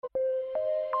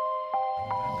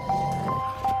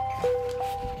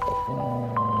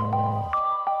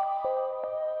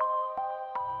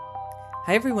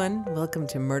Hi everyone, welcome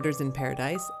to Murders in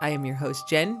Paradise. I am your host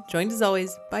Jen, joined as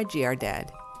always by GR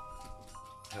Dad.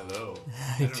 Hello.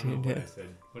 I don't know what I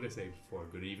said. What did I say before?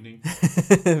 Good evening?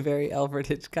 Very Alfred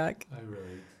Hitchcock. I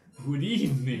really... Good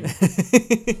evening!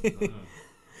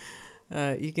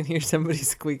 You can hear somebody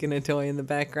squeaking a toy in the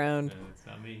background. It's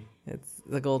not me. It's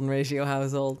the Golden Ratio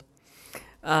household.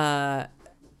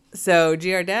 So,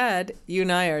 GR Dad, you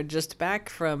and I are just back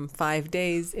from 5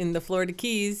 days in the Florida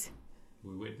Keys.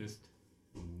 We witnessed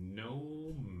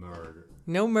no murder.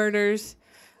 No murders.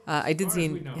 I did see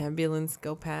an know. ambulance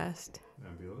go past.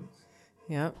 Ambulance?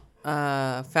 Yep.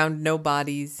 Found no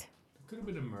bodies. There could have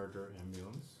been a murder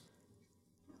ambulance.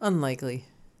 Unlikely.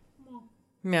 Well,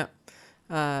 Yeah.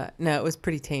 No, it was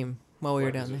pretty tame while we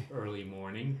were down there. Early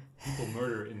morning. People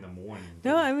murder in the morning.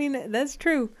 No, I mean, that's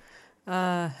true.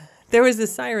 There was a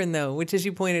siren, though, which, as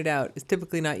you pointed out, is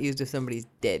typically not used if somebody's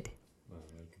dead. Well,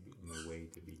 that could be on the way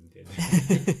to being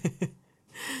dead.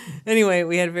 Anyway,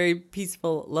 we had a very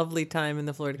peaceful, lovely time in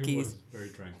the Florida It Keys. was very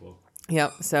tranquil.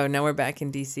 Yep, so now we're back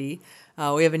in D.C.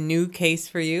 We have a new case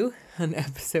for you on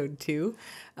episode 2.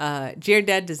 GR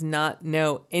Dad does not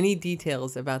know any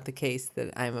details about the case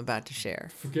that I'm about to share.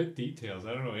 Forget details.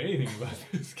 I don't know anything about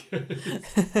this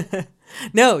case.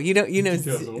 No, you don't. You know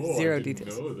Details. zero I didn't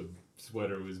details. know the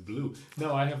sweater was blue.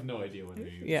 No, I have no idea what it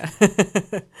is. Yeah.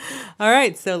 All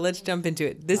right, so let's jump into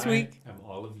it. This week, I'm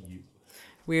all of you.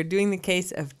 we are doing the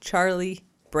case of Charlie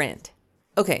Brandt.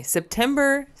 Okay,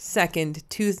 September 2nd,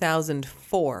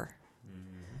 2004.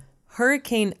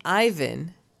 Hurricane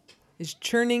Ivan is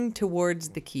churning towards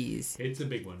the Keys. It's a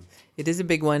big one. It is a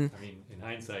big one. I mean, in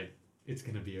hindsight, it's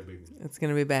going to be a big one. It's going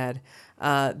to be bad.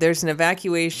 There's an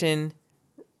evacuation,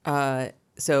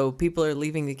 so people are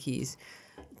leaving the Keys.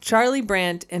 Charlie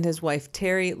Brandt and his wife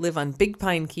Terry live on Big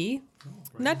Pine Key.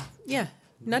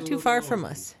 Not too far from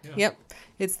us. Yeah. Yep.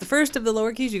 It's the first of the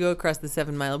Lower Keys. You go across the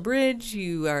 7 Mile Bridge.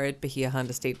 You are at Bahia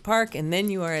Honda State Park, and then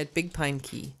you are at Big Pine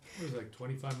Key. It was like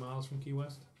 25 miles from Key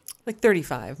West? Like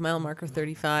 35, mile marker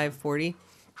 35, 40.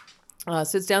 So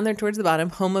it's down there towards the bottom,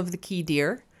 home of the key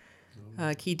deer.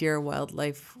 Key Deer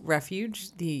Wildlife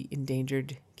Refuge, the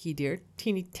endangered key deer.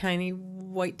 Teeny tiny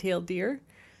white-tailed deer.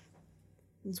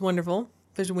 It's wonderful.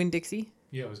 There's a Winn-Dixie.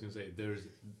 Yeah, I was going to say, there's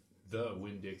the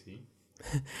Winn-Dixie.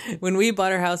 When we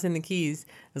bought our house in the Keys,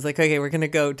 I was like, okay, we're going to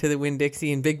go to the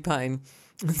Winn-Dixie in Big Pine.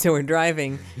 And so we're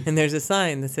driving, and there's a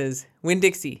sign that says,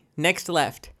 Winn-Dixie, next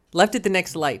left. Left at the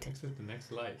next light. Except the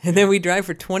next light. And then we drive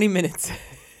for 20 minutes.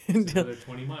 Another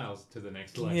 20 miles to the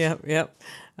next light. Yep.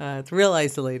 It's real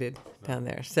isolated down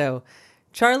there. So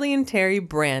Charlie and Terry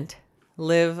Brandt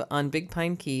live on Big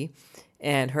Pine Key,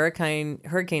 and Hurricane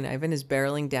Ivan is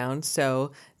barreling down,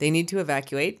 so they need to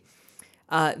evacuate.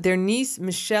 Their niece,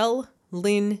 Michelle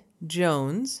Lynn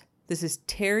Jones, this is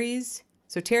Terry's,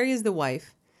 so Terry is the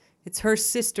wife. It's her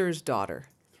sister's daughter.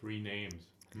 3 names.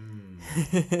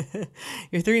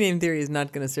 Your 3-name theory is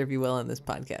not going to serve you well on this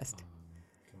podcast.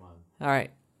 Come on. All right.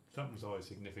 Something's always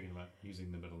significant about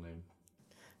using the middle name.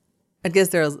 I guess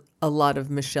there are a lot of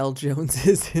Michelle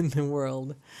Joneses in the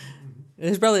world.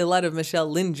 There's probably a lot of Michelle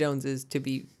Lynn Joneses, to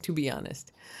be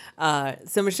honest.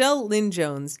 So Michelle Lynn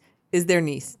Jones is their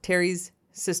niece, Terry's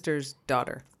sister's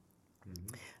daughter.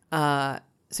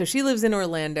 So she lives in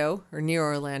Orlando, or near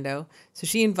Orlando. So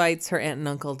she invites her aunt and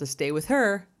uncle to stay with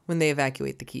her when they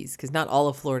evacuate the Keys, because not all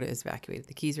of Florida is evacuated.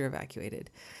 The Keys are evacuated.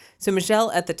 So Michelle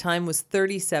at the time was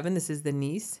 37. This is the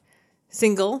niece.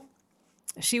 Single.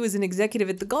 She was an executive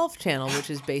at the Golf Channel, which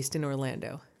is based in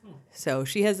Orlando. So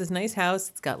she has this nice house.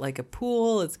 It's got like a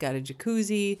pool. It's got a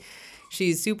jacuzzi.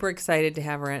 She's super excited to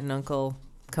have her aunt and uncle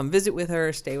come visit with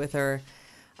her, stay with her.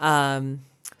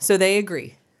 So they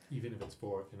agree. Even if it's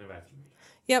for an evacuation.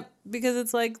 Yep, because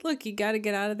it's like, look, you got to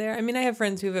get out of there. I mean, I have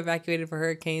friends who've evacuated for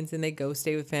hurricanes and they go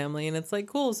stay with family, and it's like,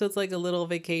 cool. So it's like a little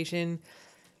vacation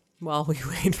while we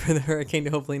wait for the hurricane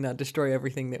to hopefully not destroy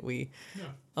everything that we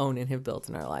own and have built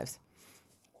in our lives.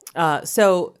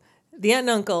 So the aunt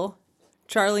and uncle,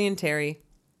 Charlie and Terry,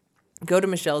 go to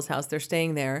Michelle's house. They're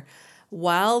staying there.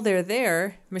 While they're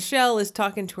there, Michelle is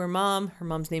talking to her mom. Her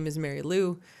mom's name is Mary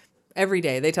Lou. Every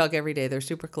day. They talk every day. They're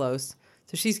super close.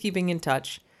 So she's keeping in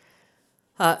touch.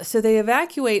 So they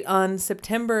evacuate on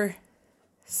September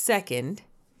 2nd.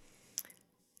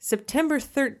 September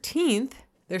 13th,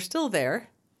 they're still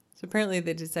there. So apparently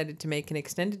they decided to make an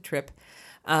extended trip.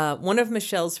 One of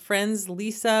Michelle's friends,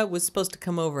 Lisa, was supposed to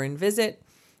come over and visit.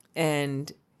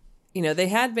 And, you know, they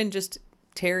had been just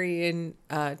Terry and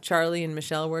Charlie and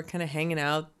Michelle were kind of hanging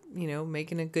out, you know,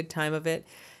 making a good time of it.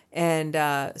 And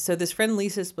so this friend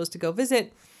Lisa is supposed to go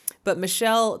visit. But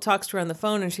Michelle talks to her on the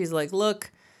phone and she's like, look,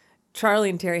 Charlie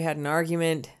and Terry had an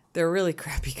argument. They're really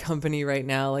crappy company right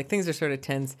now. Like, things are sort of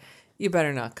tense. You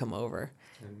better not come over.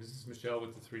 And this is Michelle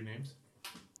with the 3 names?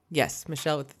 Yes,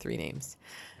 Michelle with the 3 names.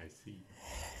 I see.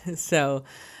 So,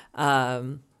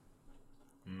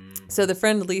 so the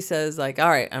friend Lisa is like, all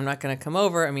right, I'm not going to come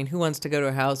over. I mean, who wants to go to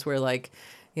a house where, like,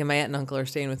 yeah, my aunt and uncle are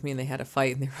staying with me and they had a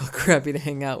fight and they're real crappy to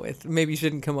hang out with. Maybe you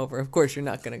shouldn't come over. Of course, you're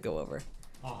not going to go over.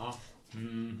 Uh-huh.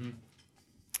 Mm-hmm.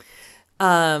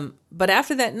 But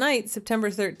after that night, September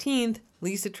 13th,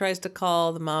 Lisa tries to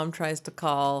call. The mom tries to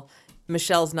call.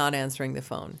 Michelle's not answering the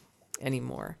phone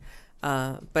anymore.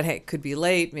 But hey, it could be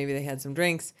late. Maybe they had some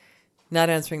drinks. Not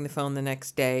answering the phone the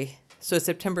next day. So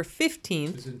September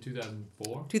 15th. This is in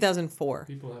 2004? 2004.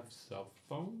 People have cell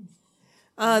phones?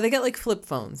 They got like flip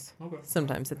phones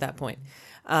sometimes at that point.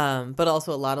 But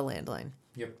also a lot of landline.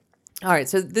 Yep. All right.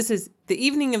 So this is the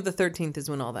evening of the 13th is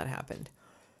when all that happened.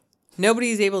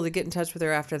 Nobody's able to get in touch with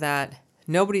her after that.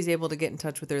 Nobody's able to get in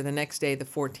touch with her the next day, the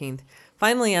 14th.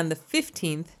 Finally, on the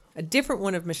 15th, a different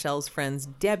one of Michelle's friends,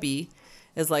 Debbie,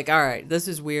 is like, all right, this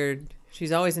is weird.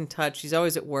 She's always in touch. She's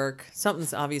always at work.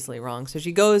 Something's obviously wrong. So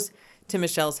she goes to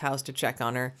Michelle's house to check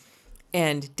on her.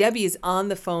 And Debbie is on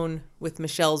the phone with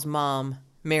Michelle's mom,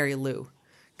 Mary Lou,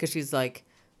 because she's like,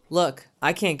 look,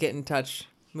 I can't get in touch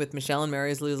with Michelle. And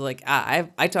Mary Lou's like,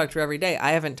 I talk to her every day.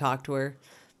 I haven't talked to her.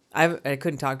 I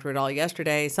couldn't talk to her at all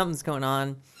yesterday. Something's going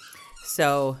on.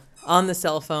 So on the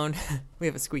cell phone, we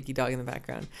have a squeaky dog in the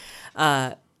background.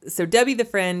 So Debbie, the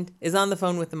friend, is on the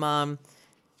phone with the mom.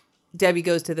 Debbie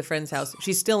goes to the friend's house.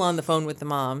 She's still on the phone with the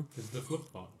mom. It's the flip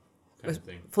phone kind of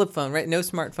thing. Flip phone, right? No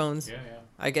smartphones. Yeah.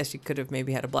 I guess you could have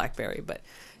maybe had a BlackBerry, but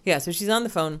yeah, so she's on the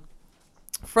phone.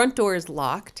 Front door is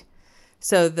locked.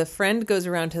 So the friend goes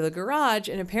around to the garage,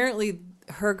 and apparently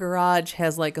her garage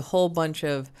has like a whole bunch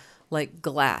of like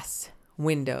glass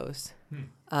windows.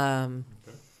 Okay.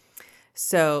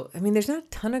 So, I mean, there's not a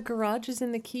ton of garages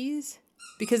in the Keys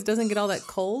because it doesn't get all that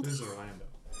cold. This is Orlando.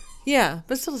 Yeah,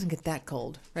 but it still doesn't get that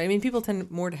cold, right? I mean, people tend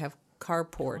more to have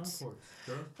carports.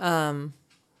 Sure.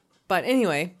 But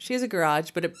anyway, she has a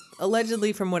garage, but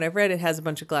allegedly, from what I've read, it has a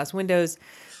bunch of glass windows.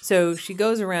 So she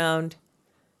goes around,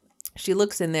 she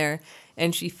looks in there,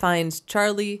 and she finds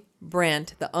Charlie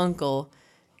Brandt, the uncle.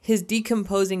 His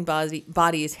decomposing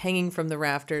body is hanging from the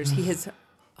rafters. He is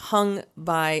hung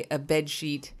by a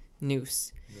bedsheet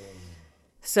noose.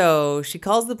 So she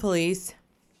calls the police.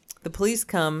 The police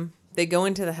come. They go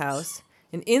into the house.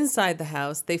 And inside the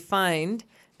house, they find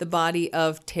the body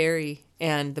of Terry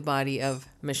and the body of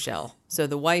Michelle. So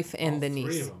the wife and the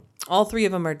niece. All 3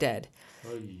 of them are dead.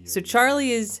 So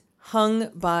Charlie is hung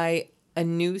by a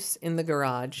noose in the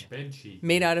garage. Bedsheet.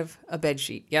 Made out of a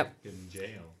bedsheet. Yep. Like in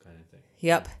jail kind of thing.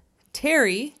 Yep.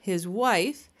 Terry, his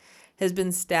wife, has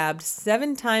been stabbed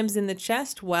 7 times in the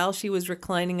chest while she was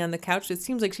reclining on the couch. It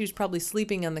seems like she was probably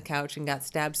sleeping on the couch and got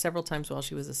stabbed several times while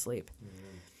she was asleep.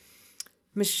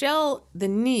 Michelle, the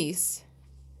niece,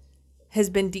 has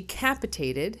been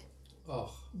decapitated,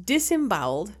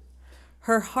 disemboweled,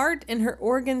 her heart and her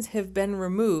organs have been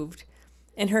removed,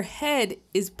 and her head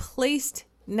is placed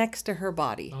next to her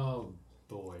body. Oh,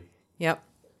 boy. Yep.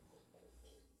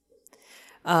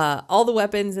 All the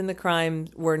weapons in the crime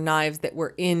were knives that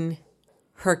were in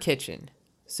her kitchen.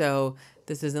 So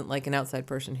this isn't like an outside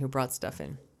person who brought stuff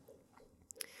in.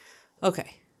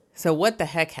 Okay. So what the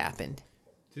heck happened?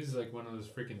 This is like one of those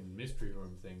freaking mystery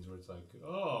room things where it's like,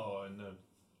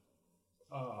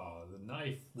 the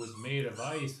knife was made of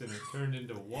ice and it turned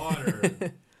into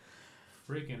water.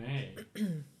 Freaking A.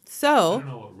 So I don't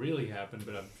know what really happened,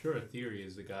 but I'm sure a theory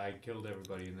is the guy killed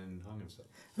everybody and then hung himself.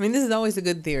 I mean, this is always a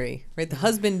good theory, right? The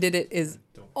husband did it is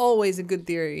always a good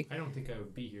theory. I don't think I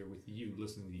would be here with you,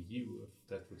 listening to you, if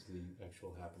that was the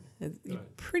actual happening. You're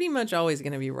pretty much always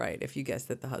going to be right if you guess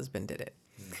that the husband did it.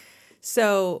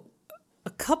 So a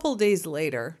couple days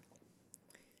later,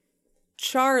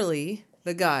 Charlie,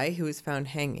 the guy who was found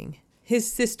hanging,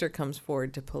 his sister comes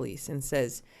forward to police and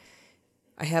says,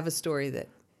 I have a story that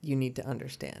you need to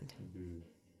understand.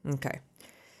 Okay.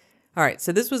 All right.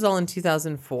 So this was all in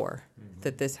 2004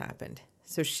 that this happened.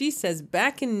 So she says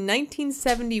back in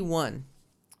 1971,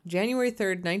 January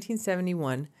 3rd,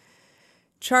 1971,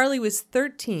 Charlie was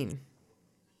 13.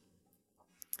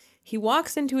 He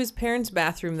walks into his parents'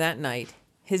 bathroom that night.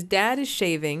 His dad is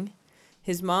shaving.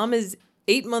 His mom is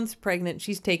 8 months pregnant.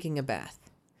 She's taking a bath.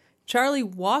 Charlie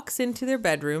walks into their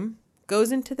bedroom,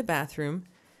 goes into the bathroom,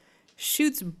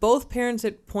 shoots both parents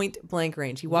at point blank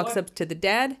range. He walks up to the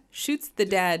dad, shoots the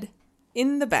dad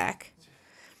in the back,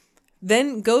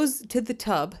 then goes to the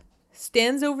tub,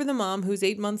 stands over the mom who's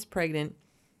 8 months pregnant,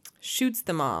 shoots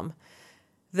the mom.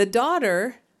 The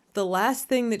daughter, the last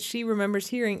thing that she remembers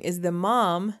hearing is the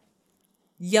mom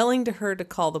yelling to her to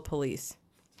call the police.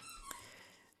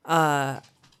 So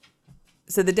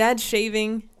the dad's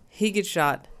shaving. He gets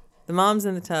shot. The mom's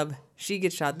in the tub. She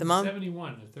gets shot. The mom.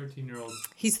 71, a 13-year-old.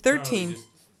 He's 13. Just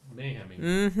mayheming.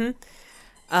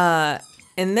 Mm-hmm.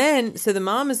 And then, so the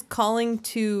mom is calling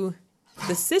to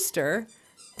the sister,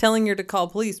 telling her to call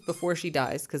police before she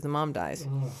dies, because the mom dies.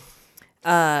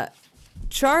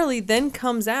 Charlie then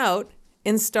comes out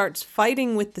and starts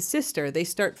fighting with the sister. They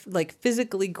start like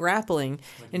physically grappling.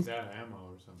 Like he's out of ammo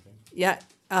or something. Yeah.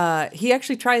 He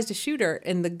actually tries to shoot her,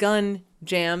 and the gun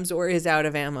jams or is out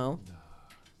of ammo.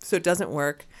 So it doesn't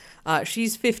work.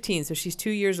 She's 15, so she's 2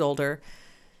 years older.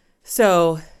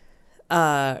 So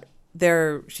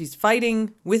she's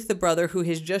fighting with the brother who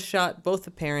has just shot both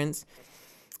the parents.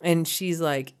 And she's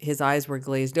like, his eyes were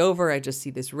glazed over. I just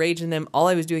see this rage in them. All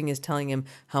I was doing is telling him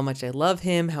how much I love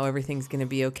him, how everything's going to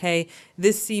be okay.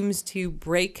 This seems to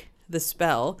break the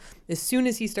spell. As soon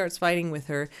as he starts fighting with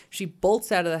her, she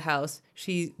bolts out of the house.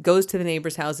 She goes to the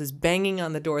neighbor's house, is banging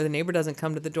on the door. The neighbor doesn't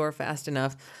come to the door fast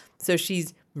enough. So she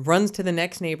runs to the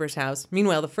next neighbor's house.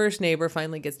 Meanwhile, the first neighbor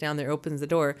finally gets down there, opens the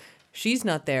door. She's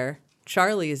not there.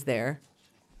 Charlie is there,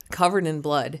 covered in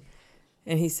blood.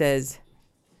 And he says,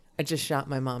 I just shot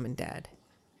my mom and dad.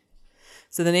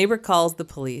 So the neighbor calls the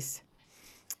police,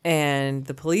 and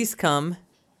the police come.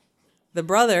 The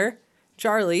brother,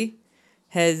 Charlie,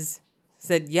 has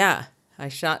said, yeah, I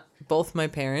shot both my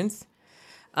parents.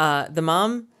 The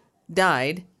mom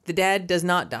died. The dad does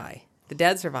not die. The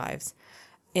dad survives.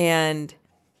 And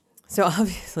so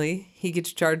obviously he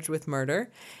gets charged with murder,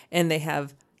 and they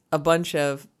have a bunch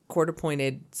of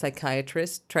court-appointed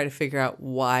psychiatrists try to figure out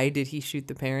why did he shoot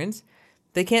the parents.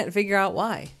 They can't figure out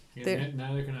why. Yeah,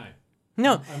 neither can I.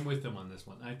 No. I'm with them on this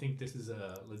one. I think this is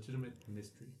a legitimate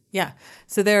mystery. Yeah.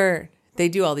 So they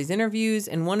do all these interviews,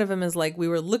 and one of them is like, we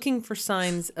were looking for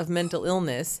signs of mental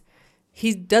illness.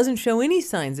 He doesn't show any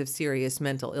signs of serious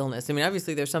mental illness. I mean,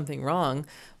 obviously there's something wrong,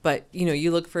 but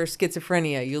you look for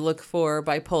schizophrenia, you look for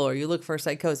bipolar, you look for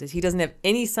psychosis. He doesn't have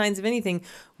any signs of anything.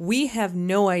 We have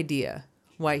no idea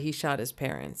why he shot his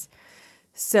parents.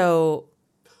 So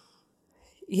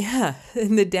yeah,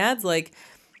 and the dad's like,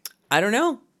 I don't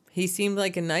know. He seemed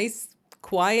like a nice,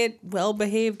 quiet,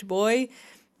 well-behaved boy.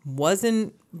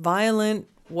 Wasn't violent,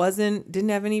 didn't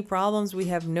have any problems. We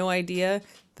have no idea.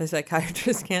 The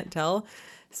psychiatrist can't tell.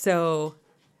 So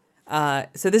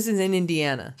this is in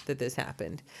Indiana that this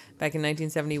happened back in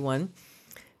 1971.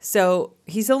 So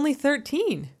he's only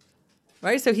 13,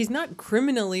 right? So he's not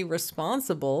criminally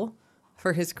responsible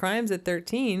for his crimes at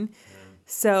 13.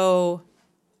 So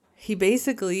he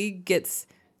basically gets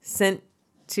sent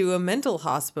to a mental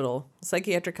hospital,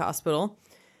 psychiatric hospital.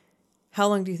 How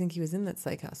long do you think he was in that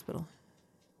psych hospital?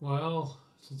 Well,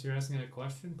 since you're asking that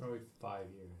question, probably 5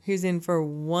 years. He was in for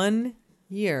 1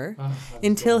 year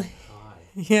till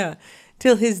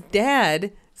his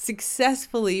dad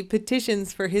successfully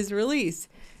petitions for his release.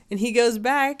 And he goes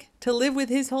back to live with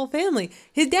his whole family.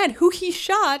 His dad, who he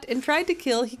shot and tried to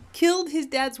kill, he killed his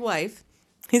dad's wife,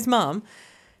 his mom.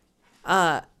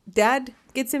 Dad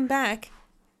gets him back,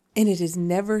 and it is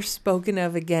never spoken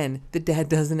of again. The dad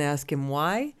doesn't ask him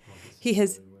why. He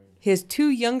has 2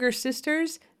 younger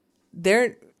sisters.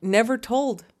 They're never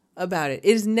told about it. It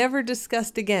is never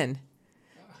discussed again.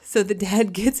 So the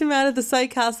dad gets him out of the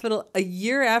psych hospital a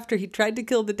year after he tried to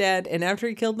kill the dad and after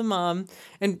he killed the mom.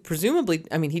 And presumably,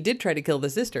 I mean, he did try to kill the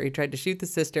sister. He tried to shoot the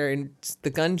sister and the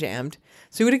gun jammed.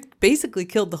 So he would have basically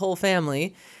killed the whole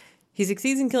family. He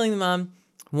succeeds in killing the mom,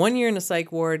 1 year in a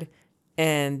psych ward,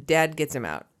 and dad gets him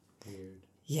out. Weird.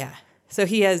 Yeah. So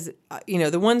he has,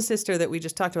 the one sister that we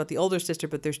just talked about, the older sister,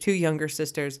 but there's 2 younger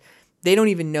sisters. They don't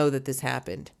even know that this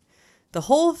happened. The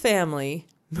whole family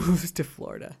moves to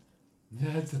Florida.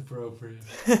 That's appropriate.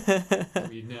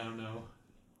 We now know.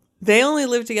 They only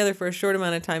lived together for a short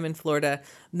amount of time in Florida.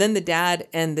 Then the dad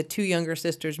and the 2 younger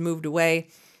sisters moved away.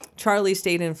 Charlie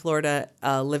stayed in Florida,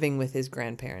 living with his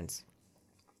grandparents.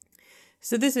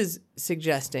 So this is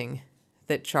suggesting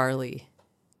that Charlie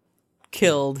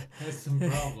killed. Has some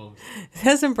problems.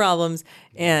 Has some problems.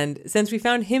 And since we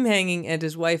found him hanging and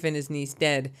his wife and his niece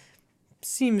dead,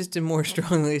 seems to more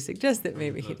strongly suggest that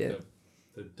maybe he did.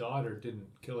 The daughter didn't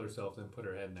kill herself and put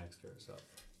her head next to herself.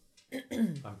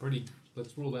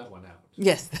 Let's rule that one out.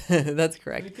 Yes, that's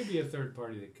correct. And it could be a third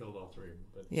party that killed all 3 of them.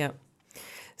 But. Yeah.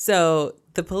 So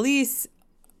the police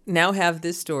now have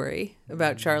this story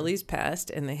about Charlie's past,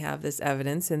 and they have this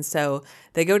evidence. And so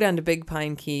they go down to Big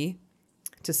Pine Key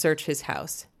to search his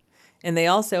house. And they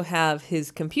also have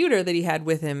his computer that he had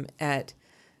with him at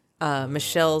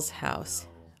Michelle's house.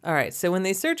 All right. So when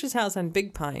they search his house on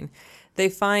Big Pine, they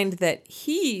find that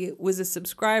he was a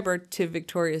subscriber to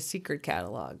Victoria's Secret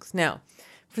catalogs. Now,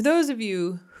 for those of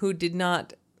you who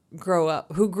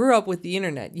who grew up with the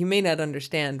internet, you may not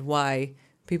understand why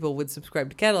people would subscribe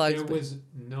to catalogs. There was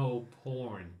no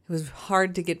porn. It was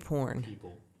hard to get porn.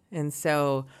 People. And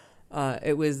so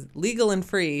it was legal and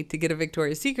free to get a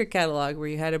Victoria's Secret catalog where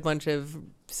you had a bunch of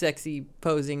sexy,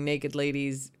 posing, naked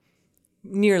ladies,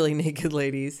 nearly naked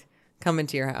ladies, come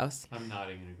into your house. I'm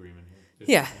nodding in agreement here. This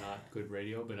Yeah. is not good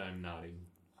radio, but I'm nodding.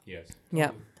 Yes.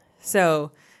 Yeah.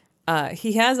 So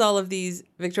he has all of these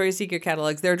Victoria's Secret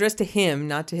catalogs. They're addressed to him,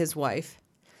 not to his wife.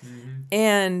 Mm-hmm.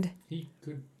 And He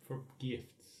could, for gifts,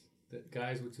 that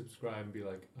guys would subscribe and be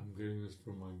like, I'm getting this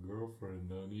from my girlfriend.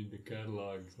 I need the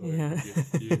catalog so I can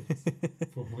get gifts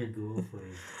for my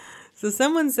girlfriend. so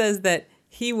someone says that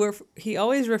he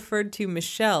always referred to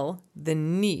Michelle, the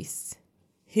niece,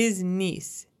 his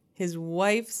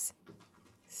wife's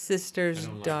sister's I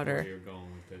don't daughter. like where you're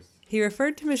going with this. He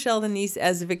referred to Michelle, the niece,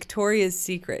 as Victoria's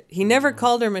Secret. He never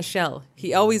called her Michelle.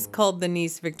 He always called the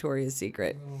niece Victoria's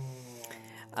Secret.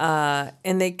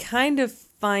 And they kind of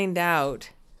find out,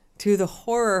 to the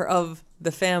horror of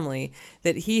the family,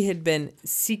 that he had been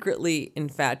secretly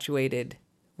infatuated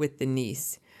with the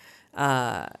niece.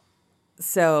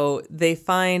 So they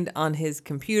find on his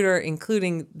computer,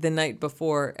 including the night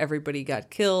before everybody got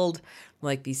killed,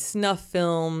 like these snuff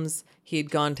films. He had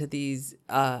gone to these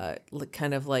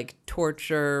kind of like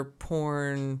torture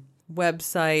porn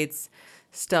websites,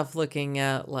 stuff looking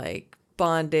at like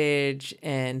bondage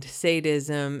and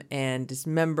sadism and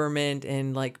dismemberment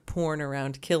and like porn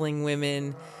around killing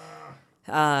women.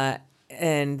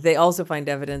 And they also find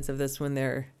evidence of this when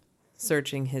they're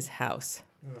searching his house.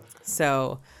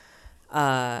 So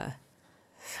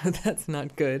that's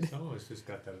not good. Oh, it's just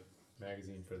got that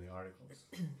magazine for the articles.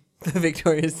 The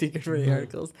Victoria's Secret for the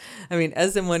articles. I mean,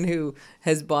 as someone who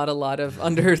has bought a lot of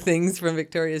under things from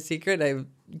Victoria's Secret, I've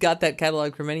got that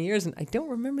catalog for many years, and I don't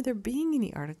remember there being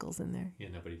any articles in there. Yeah,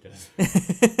 nobody does.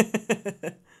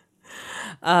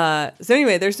 So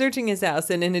anyway, they're searching his house,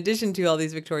 and in addition to all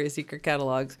these Victoria's Secret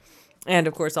catalogs, and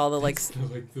of course all the like,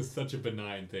 This is such a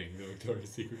benign thing, the Victoria's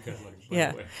Secret catalog. By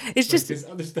Yeah. the way. It's just- this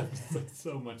other stuff is like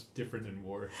so much different and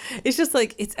worse. it's just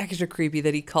like, it's extra creepy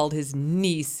that he called his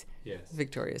niece Yes.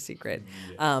 Victoria's Secret.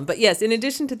 Yeah. But yes, in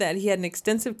addition to that, he had an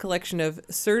extensive collection of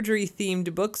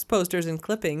surgery-themed books, posters, and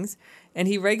clippings, and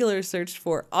he regularly searched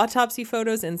for autopsy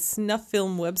photos and snuff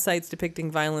film websites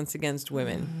depicting violence against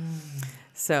women.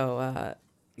 So,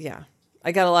 yeah.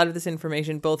 I got a lot of this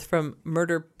information both from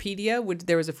Murderpedia, which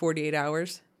there was a 48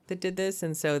 Hours that did this,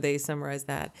 and so they summarized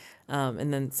that,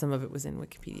 and then some of it was in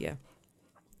Wikipedia.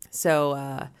 So,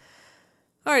 all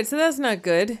right, so that's not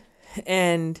good.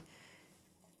 And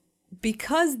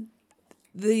because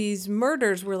these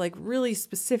murders were like really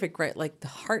specific, right? Like the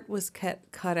heart was cut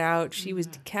out, she was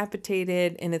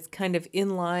decapitated, and it's kind of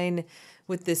in line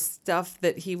with this stuff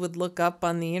that he would look up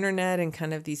on the internet and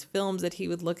kind of these films that he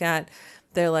would look at.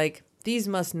 They're like, these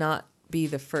must not be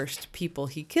the first people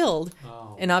he killed.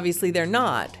 Oh, And obviously they're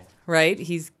not, right?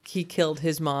 He killed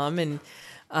his mom, and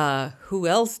who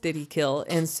else did he kill?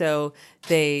 And so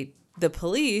the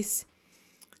police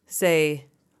say,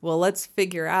 well, let's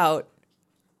figure out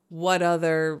what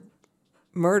other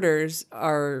murders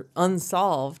are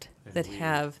unsolved that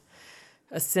have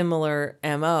a similar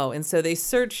MO. And so they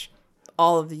search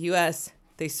all of the US,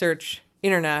 they search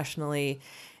internationally,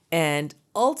 and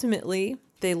ultimately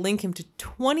they link him to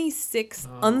 26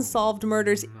 unsolved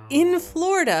murders in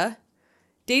Florida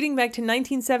dating back to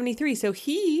 1973. So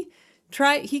he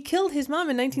killed his mom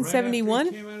in 1971. Right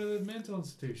after he came out of the mental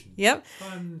institution. Yep.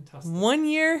 Fantastic. 1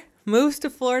 year, moves to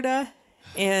Florida,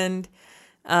 and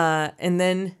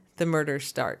then the murders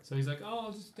start. So he's like, oh,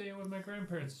 I'll just stay with my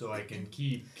grandparents so I can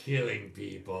keep killing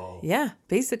people. Yeah,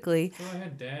 basically. Go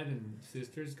ahead, Dad and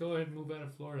sisters. Go ahead and move out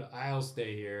of Florida. I'll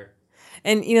stay here.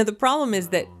 And, the problem is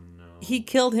that Oh, no. he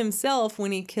killed himself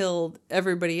when he killed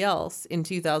everybody else in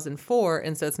 2004,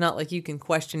 and so it's not like you can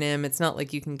question him. It's not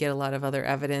like you can get a lot of other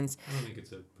evidence. I don't think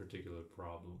it's a particular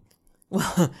problem.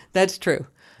 Well, that's true.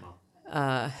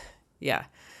 No. Yeah.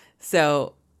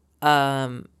 So,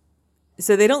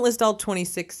 so they don't list all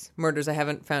 26 murders. I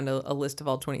haven't found a list of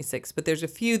all 26, but there's a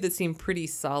few that seem pretty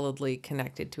solidly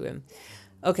connected to him.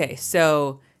 Okay,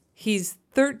 so he's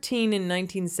 13 in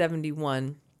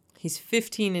 1971. He's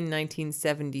 15 in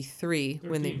 1973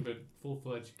 when 13, but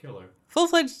full-fledged killer.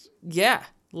 full-fledged, yeah,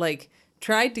 like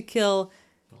tried to killed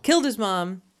his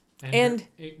mom, and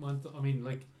 8 months, I mean,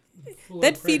 like, full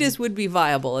that of fetus pregnant- would be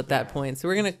viable at that Yeah. point. So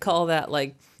we're going to call that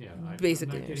like Yeah,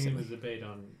 basically I'm not or getting into something. the debate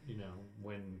on,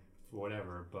 when,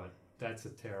 whatever, but that's a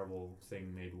terrible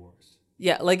thing made worse.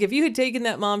 Yeah, like if you had taken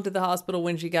that mom to the hospital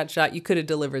when she got shot, you could have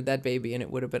delivered that baby and it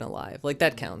would have been alive. Like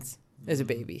that counts as a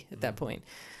baby at that point.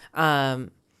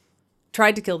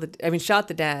 Tried to kill shot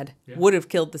the dad, would have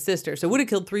killed the sister. So would have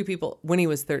killed 3 people when he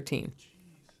was 13.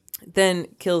 Then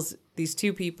kills these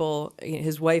 2 people,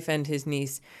 his wife and his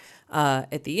niece,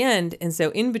 at the end. And so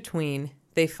in between,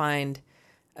 they find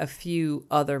a few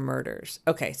other murders.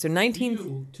 Okay, so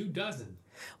 2 dozen.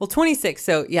 Well, 26.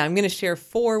 So, yeah, I'm going to share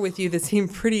 4 with you that seem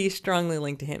pretty strongly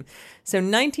linked to him. So,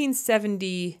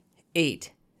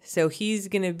 1978. So, he's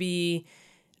going to be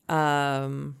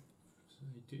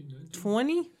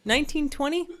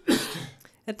 1920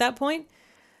 at that point.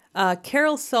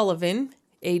 Carol Sullivan,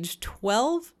 age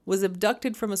 12, was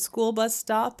abducted from a school bus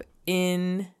stop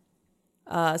on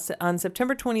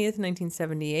September 20th,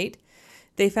 1978.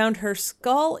 They found her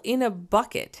skull in a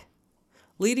bucket,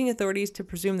 leading authorities to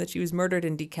presume that she was murdered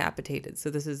and decapitated. So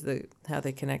this is how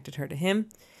they connected her to him.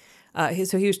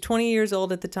 So he was 20 years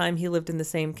old at the time. He lived in the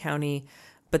same county,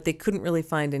 but they couldn't really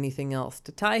find anything else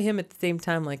to tie him at the same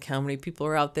time. Like how many people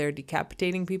are out there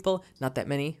decapitating people? Not that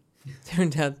many.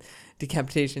 Turned out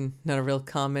decapitation, not a real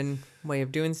common way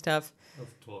of doing stuff. Of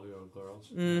 12-year-old girls.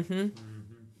 Mm-hmm. Mm-hmm.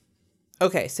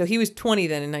 Okay, so he was 20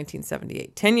 then in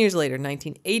 1978. 10 years later,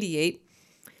 1988,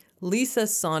 Lisa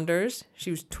Saunders,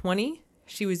 she was 20.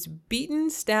 She was beaten,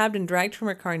 stabbed, and dragged from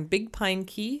her car in Big Pine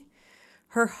Key.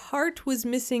 Her heart was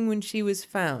missing when she was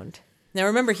found. Now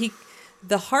remember,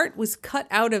 the heart was cut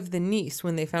out of the niece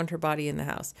when they found her body in the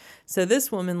house. So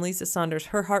this woman, Lisa Saunders,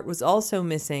 her heart was also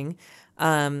missing.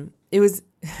 It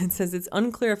says it's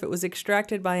unclear if it was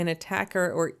extracted by an attacker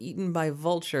or eaten by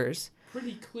vultures.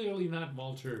 Pretty clearly not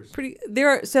vultures.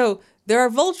 There are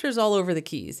vultures all over the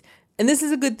Keys. And this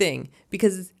is a good thing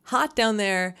because it's hot down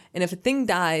there. And if a thing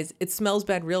dies, it smells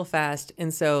bad real fast.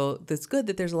 And so it's good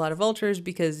that there's a lot of vultures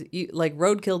because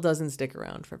roadkill doesn't stick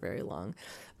around for very long.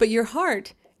 But your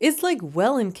heart is like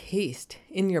well encased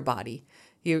in your body.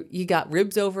 You got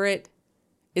ribs over it.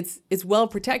 It's well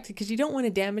protected because you don't want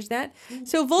to damage that.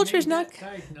 So vultures not...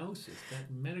 That diagnosis, that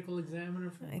medical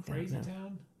examiner from Crazy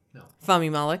Town? No.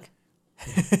 Fahmy Malak.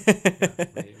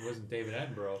 It wasn't David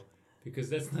Attenborough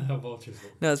because that's not how vultures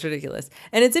work. No, it's ridiculous.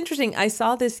 And it's interesting. I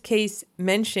saw this case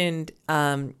mentioned,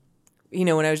 when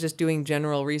I was just doing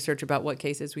general research about what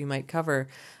cases we might cover.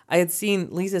 I had seen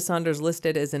Lisa Saunders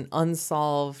listed as an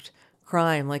unsolved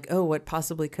crime, like, oh, what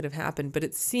possibly could have happened? But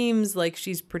it seems like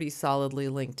she's pretty solidly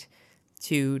linked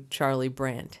to Charlie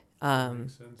Brandt,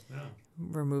 Makes sense now.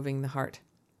 removing the heart.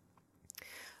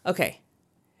 Okay.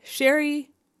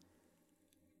 Sherry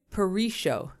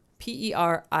Perisho,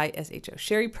 Perisho,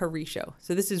 Sherry Perisho.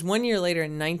 So this is 1 year later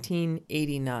in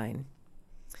 1989.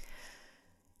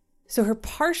 So her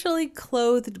partially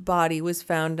clothed body was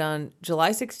found on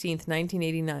July 16th,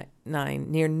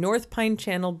 1989, near North Pine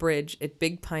Channel Bridge at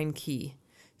Big Pine Key.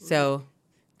 So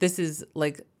this is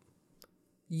like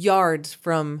yards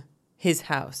from his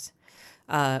house.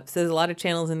 So there's a lot of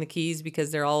channels in the Keys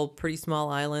because they're all pretty small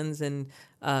islands and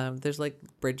there's like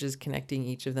bridges connecting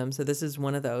each of them. So this is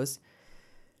one of those.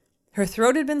 Her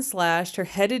throat had been slashed. Her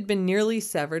head had been nearly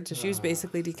severed. So she was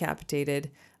basically decapitated.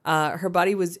 Her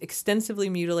body was extensively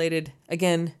mutilated.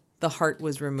 Again, the heart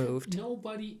was removed.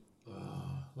 Nobody...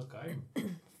 look, I'm a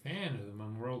fan of the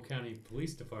Monroe County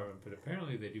Police Department, but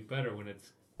apparently they do better when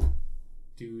it's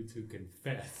dudes who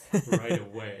confess right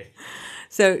away.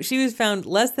 So she was found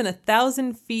less than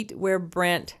 1,000 feet where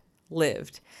Brandt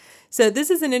lived. So this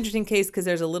is an interesting case because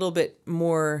there's a little bit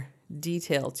more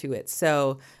detail to it.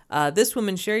 So this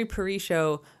woman, Sherry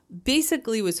Perisho,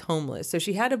 basically was homeless. So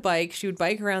she had a bike. She would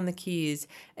bike around the Keys.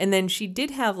 And then she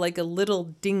did have like a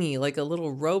little dinghy, like a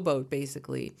little rowboat,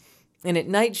 basically. And at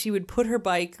night, she would put her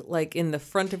bike like in the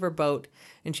front of her boat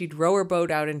and she'd row her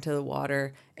boat out into the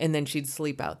water and then she'd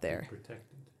sleep out there. Protected.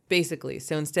 Basically.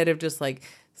 So instead of just like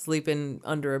sleeping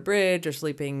under a bridge or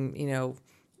sleeping,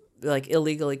 like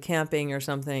illegally camping or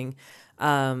something,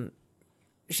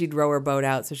 she'd row her boat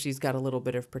out so she's got a little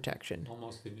bit of protection.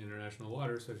 Almost in international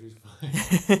water, so she's fine.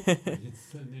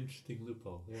 It's an interesting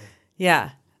loophole.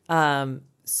 Yeah.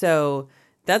 So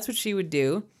that's what she would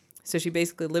do. So she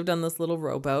basically lived on this little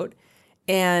rowboat.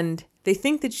 And they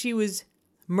think that she was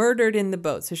murdered in the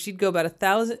boat. So she'd go about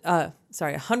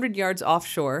 100 yards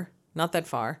offshore, not that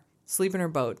far, sleep in her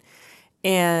boat.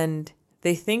 And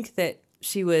they think that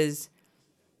she was,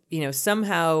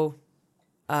 somehow...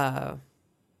 Someone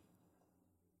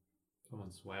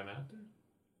swam out there?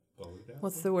 Boated out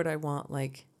What's there? the word I want?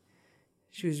 Like,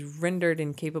 she was rendered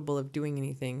incapable of doing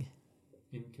anything.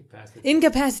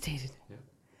 Incapacitated. Yeah.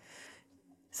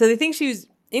 So they think she was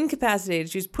incapacitated.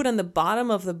 She was put on the bottom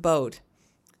of the boat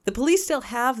The police still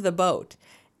have the boat,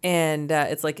 and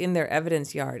it's like in their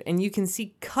evidence yard, and you can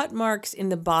see cut marks in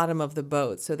the bottom of the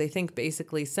boat. So they think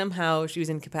basically somehow she was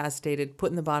incapacitated, put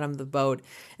in the bottom of the boat,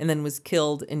 and then was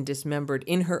killed and dismembered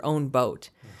in her own boat,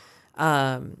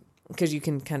 because you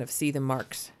can kind of see the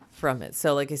marks from it.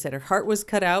 So like I said, her heart was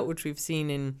cut out, which we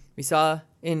saw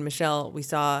in Michelle, we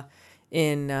saw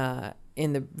in the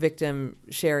victim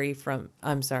Sherry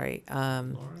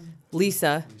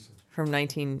Lisa from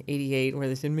 1988, where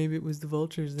they said maybe it was the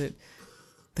vultures that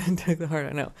took the heart.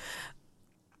 I know.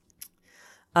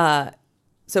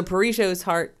 So Perisho's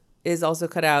heart is also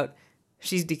cut out.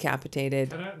 She's decapitated.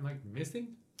 Cut out and like missing?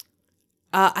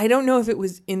 I don't know if it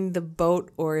was in the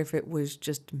boat or if it was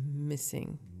just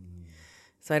missing.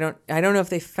 So I don't know if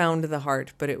they found the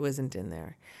heart, but it wasn't in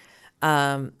there.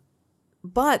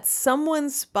 But someone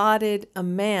spotted a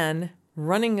man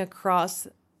running across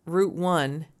Route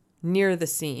 1 near the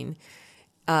scene,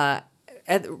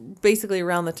 basically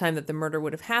around the time that the murder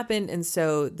would have happened. And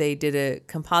so they did a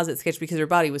composite sketch because her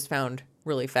body was found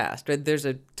really fast. Right? There's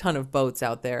a ton of boats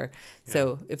out there. Yeah.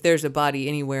 So if there's a body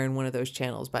anywhere in one of those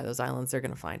channels by those islands, they're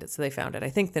going to find it. So they found it,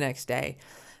 I think, the next day.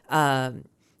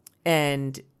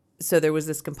 And so there was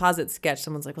this composite sketch.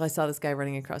 Someone's like, well, I saw this guy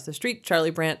running across the street. Charlie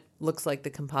Brandt looks like the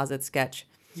composite sketch.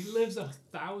 He lives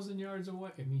 1,000 yards away.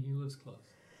 I mean, he lives close.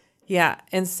 Yeah.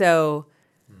 And so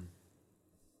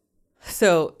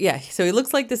he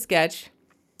looks like the sketch.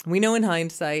 We know in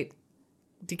hindsight,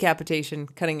 decapitation,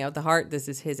 cutting out the heart, this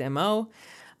is his MO.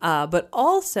 But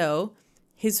also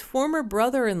his former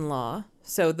brother-in-law,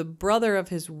 so the brother of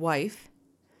his wife,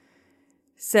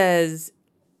 says,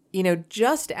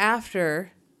 just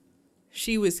after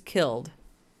she was killed,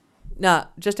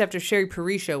 just after Sherry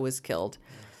Perisho was killed,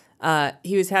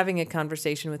 he was having a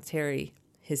conversation with Terry,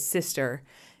 his sister,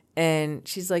 and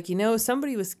she's like,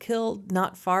 somebody was killed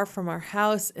not far from our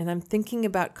house, and I'm thinking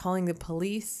about calling the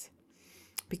police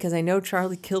because I know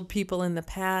Charlie killed people in the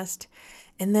past.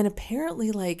 And then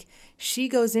apparently, she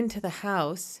goes into the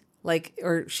house,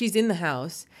 or she's in the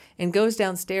house and goes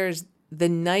downstairs the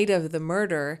night of the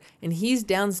murder, and he's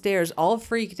downstairs all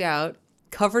freaked out,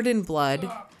 covered in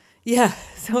blood. Yeah.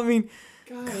 So, I mean,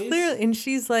 clearly, and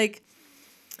she's like,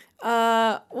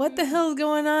 what the hell is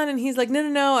going on? And he's like,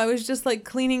 no, I was just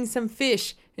cleaning some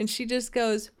fish. And she just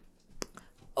goes,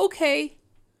 okay.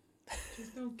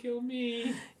 Just don't kill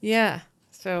me. Yeah.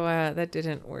 So that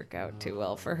didn't work out too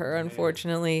well for her,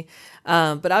 unfortunately.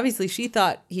 But obviously she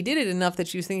thought he did it enough that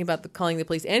she was thinking about calling the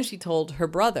police. And she told her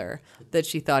brher that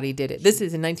she thought he did it. This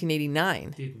is in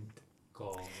 1989.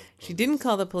 She didn't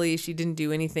call the police. She didn't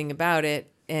do anything about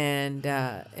it. And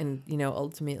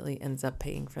ultimately ends up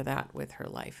paying for that with her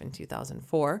life in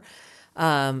 2004.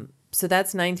 So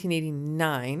that's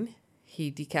 1989.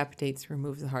 He decapitates,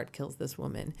 removes the heart, kills this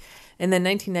woman. And then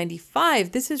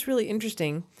 1995, this is really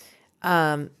interesting.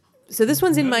 So this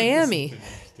one's in Miami. This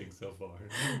has been interesting so far.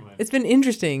 It's been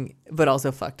interesting, but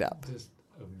also fucked up.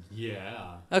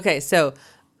 Yeah. Okay, so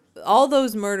all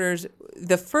those murders,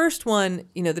 the first one,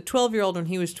 the 12-year-old when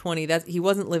he was 20, he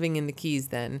wasn't living in the Keys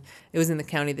then. It was in the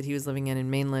county that he was living in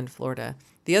mainland Florida.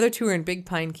 The other two are in Big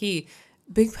Pine Key.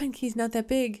 Big Pine Key's not that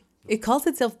big. It calls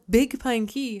itself Big Pine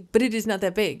Key, but it is not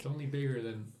that big. It's only bigger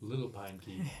than Little Pine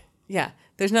Key. Yeah,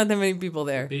 there's not that many people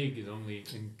there. Big is only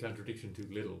in contradiction to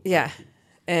Little. Yeah,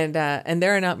 and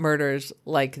there are not murders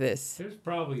like this. There's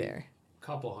probably there. A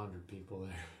couple hundred people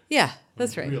there. Yeah,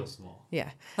 that's right. Real small. Yeah.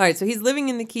 All right, so he's living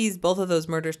in the Keys. Both of those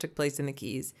murders took place in the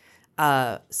Keys.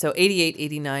 So 88,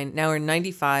 89. Now we're in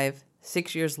 95,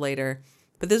 6 years later.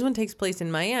 But this one takes place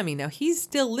in Miami. Now he's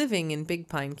still living in Big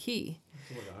Pine Key.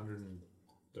 It's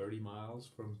 130 miles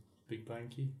from Big Pine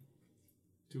Key.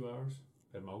 2 hours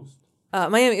at most.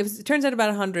 Miami, it turns out about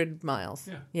 100 miles.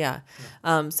 Yeah.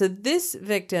 So this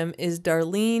victim is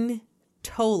Darlene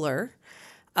Toller.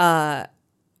 Her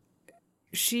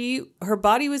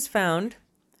body was found.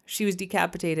 She was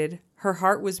decapitated. Her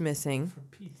heart was missing. For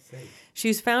Pete's sake. She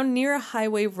was found near a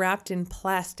highway wrapped in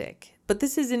plastic. But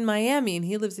this is in Miami, and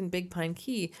he lives in Big Pine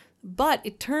Key. But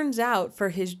it turns out for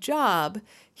his job,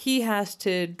 he has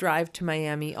to drive to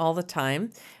Miami all the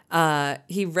time.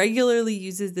 He regularly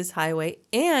uses this highway,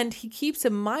 and he keeps a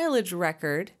mileage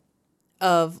record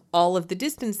of all of the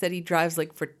distance that he drives,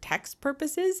 for tax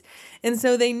purposes. And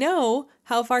so they know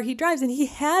how far he drives. And he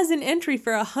has an entry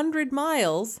for 100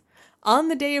 miles on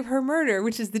the day of her murder,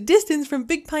 which is the distance from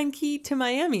Big Pine Key to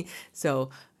Miami.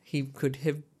 So he could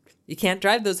have, you can't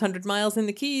drive those 100 miles in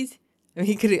the Keys. I mean,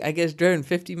 he could, I guess, driven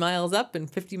 50 miles up and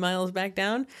 50 miles back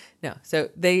down. No. So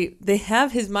they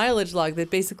have his mileage log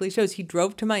that basically shows he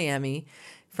drove to Miami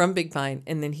from Big Pine,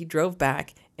 and then he drove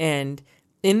back, and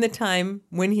in the time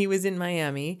when he was in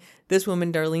Miami, this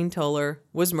woman, Darlene Toller,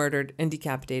 was murdered and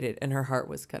decapitated, and her heart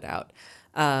was cut out.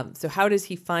 So how does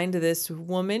he find this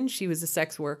woman? She was a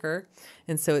sex worker.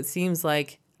 And so it seems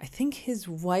like, I think his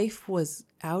wife was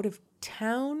out of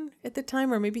town at the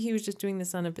time, or maybe he was just doing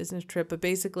this on a business trip. But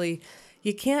basically,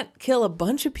 you can't kill a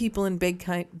bunch of people in Big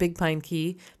Pine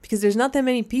Key because there's not that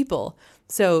many people.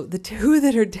 So the two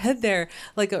that are dead there,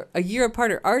 like a year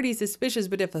apart, are already suspicious.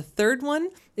 But if a third one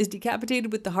is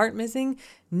decapitated with the heart missing,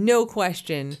 no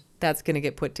question that's going to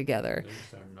get put together. They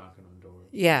start knocking on doors.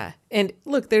 Yeah. And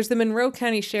look, there's the Monroe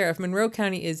County Sheriff. Monroe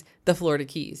County is the Florida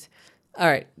Keys. All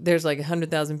right, there's like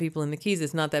 100,000 people in the Keys.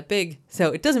 It's not that big.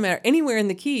 So it doesn't matter. Anywhere in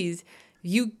the Keys,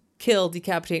 you kill,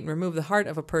 decapitate, and remove the heart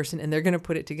of a person, and they're going to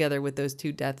put it together with those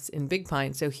two deaths in Big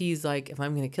Pine. So he's like, if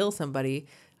I'm going to kill somebody,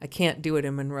 I can't do it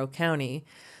in Monroe County.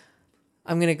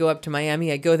 I'm going to go up to Miami.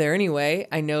 I go there anyway.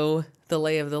 I know the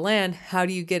lay of the land. How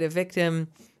do you get a victim?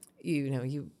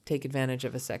 You take advantage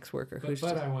of a sex worker.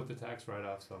 But I want the tax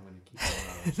write-off, so I'm going to keep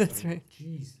going on. That's right.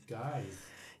 Jeez, guys.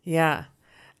 Yeah.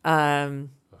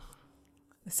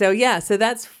 So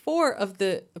that's 4 of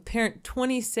the apparent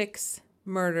 26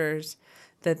 murders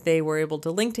that they were able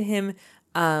to link to him.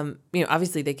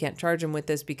 Obviously they can't charge him with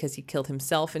this because he killed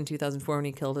himself in 2004 when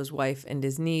he killed his wife and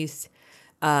his niece.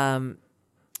 And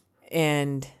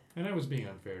I was being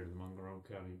unfair to the Monroe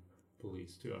County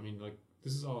police too. I mean, like,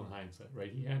 this is all in hindsight,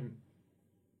 right?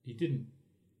 He didn't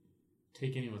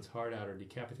take anyone's heart out or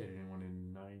decapitate anyone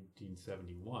in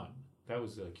 1971. That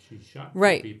was like, she shot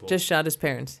right, people. Just shot his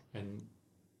parents. And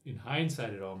in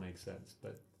hindsight, it all makes sense,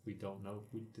 but we don't know.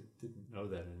 We didn't know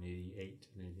that in 88.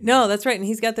 No, that's right. And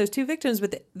he's got those 2 victims,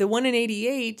 but the one in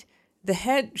 88, the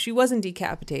head, she wasn't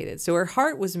decapitated. So her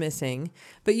heart was missing,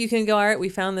 but you can go, all right, we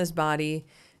found this body.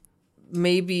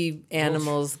 Maybe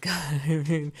animals got it. I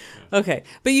mean, okay.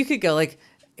 But you could go, like,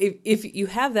 if you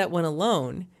have that one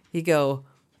alone, you go,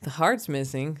 the heart's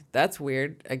missing. That's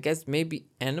weird. I guess maybe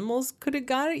animals could have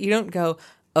got it. You don't go,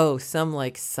 oh, some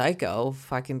like psycho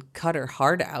fucking cut her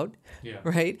heart out. Yeah.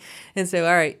 Right? And so,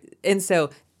 all right. And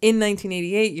so in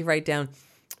 1988, you write down,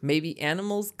 maybe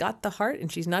animals got the heart and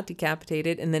she's not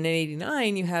decapitated. And then in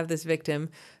 89, you have this victim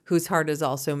whose heart is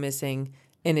also missing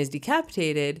and is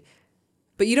decapitated.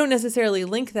 But you don't necessarily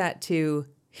link that to,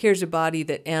 here's a body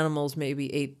that animals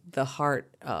maybe ate the heart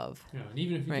of. Yeah, and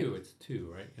even if you do, it's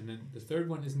 2, right? And then the third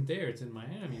one isn't there. It's in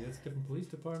Miami. That's a different police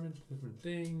department, different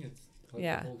thing. It's like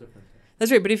a whole different thing.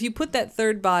 That's right. But if you put that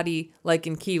third body, like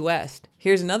in Key West,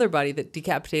 here's another body that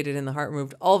decapitated and the heart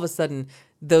removed, all of a sudden,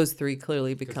 those 3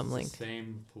 clearly become linked. The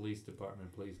same police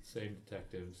department, same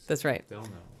detectives. That's right. They'll know.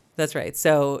 That's right.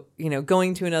 So,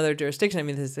 going to another jurisdiction, I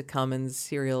mean, this is a common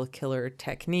serial killer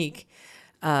technique.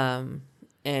 Why are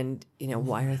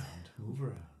Move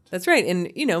around. That's right.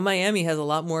 And, Miami has a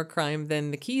lot more crime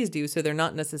than the Keys do. So they're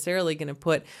not necessarily going to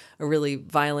put a really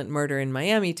violent murder in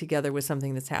Miami together with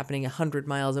something that's happening 100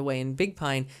 miles away in Big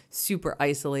Pine, super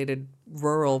isolated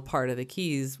rural part of the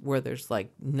Keys where there's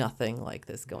like nothing like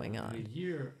this going on. A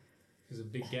year is a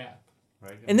big gap,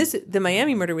 right? And the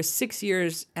Miami murder was 6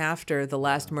 years after the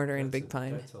last murder in Big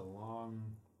Pine. That's a long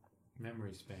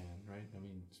memory span, right? I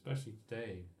mean, especially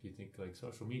today, if you think like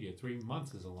social media, 3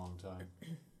 months is a long time.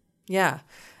 Yeah.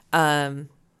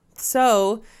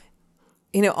 So,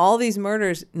 all these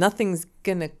murders, nothing's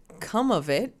going to come of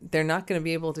it. They're not going to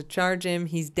be able to charge him.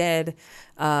 He's dead.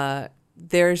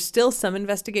 There's still some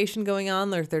investigation going on.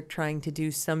 They're trying to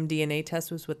do some DNA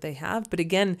tests with what they have. But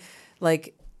again,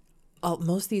 like,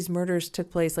 most of these murders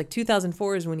took place, like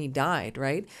 2004 is when he died,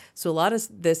 right? So a lot of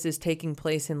this is taking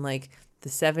place in like the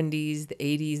 70s, the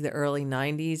 80s, the early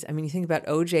 90s. I mean, you think about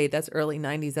OJ, that's early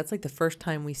 90s. That's like the first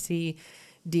time we see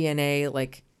DNA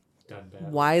like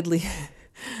widely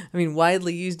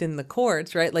used in the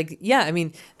courts, right? Like, yeah, I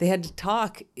mean, they had to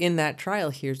talk in that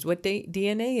trial. Here's what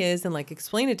DNA is, and like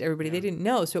explain it to everybody. Yeah. They didn't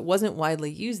know, so it wasn't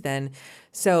widely used then.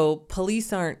 So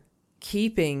police aren't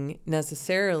keeping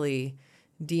necessarily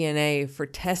DNA for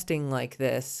testing like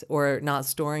this, or not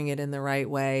storing it in the right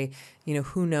way.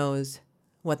 Who knows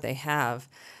what they have.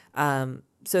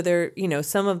 So they're,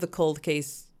 some of the cold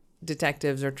case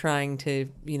detectives are trying to,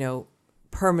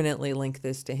 permanently link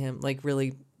this to him, like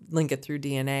really link it through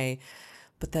DNA,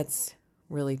 but that's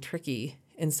really tricky.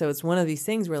 And so it's one of these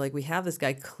things where like we have this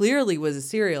guy clearly was a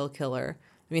serial killer.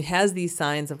 I mean, has these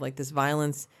signs of like this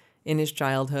violence in his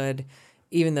childhood,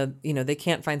 even though, they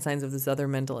can't find signs of this other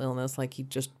mental illness, like he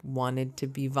just wanted to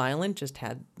be violent, just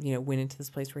had, went into this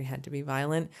place where he had to be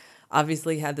violent.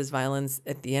 Obviously had this violence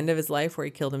at the end of his life where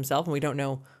he killed himself, and we don't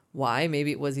know why.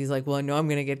 Maybe it was he's like, well, I know I'm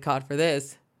going to get caught for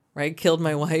this, right? Killed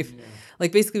my wife. Yeah.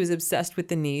 Like basically was obsessed with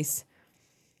the niece.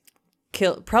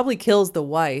 probably kills the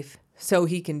wife so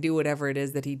he can do whatever it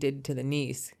is that he did to the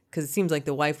niece. Because it seems like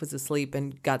the wife was asleep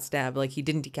and got stabbed. Like, he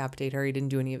didn't decapitate her. He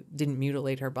didn't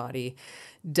mutilate her body.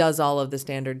 Does all of the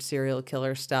standard serial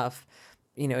killer stuff,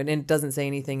 and it doesn't say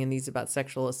anything in these about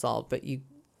sexual assault, but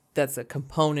that's a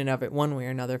component of it one way or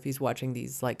another. If he's watching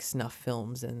these like snuff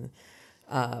films and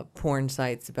porn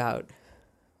sites about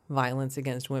violence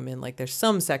against women, like there's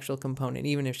some sexual component,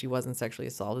 even if she wasn't sexually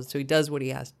assaulted. So he does what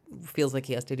feels like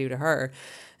he has to do to her.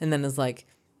 And then is like,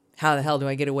 how the hell do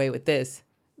I get away with this?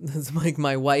 It's like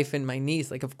my wife and my niece.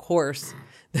 Like, of course,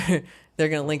 they're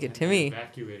going to link it to me.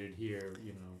 Evacuated here,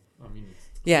 I mean,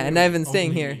 yeah, and I've been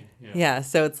staying here. Yeah,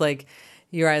 so it's like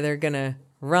you're either going to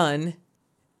run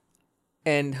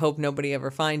and hope nobody ever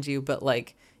finds you, but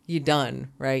like you're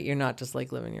done, right? You're not just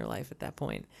like living your life at that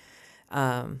point.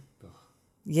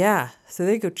 Yeah, so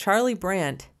there you go, Charlie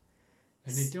Brandt.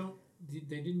 And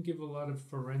they didn't give a lot of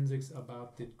forensics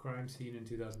about the crime scene in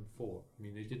 2004. I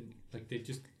mean,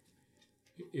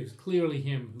 it was clearly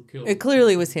him who killed him. It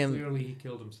clearly was him. Clearly he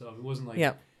killed himself. It wasn't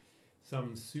like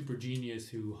some super genius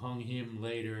who hung him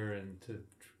later and to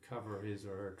cover his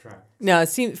or her tracks. No,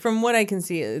 from what I can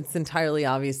see, it's entirely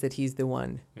obvious that he's the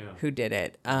one who did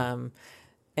it.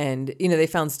 And, they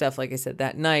found stuff, like I said,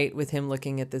 that night with him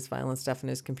looking at this violent stuff in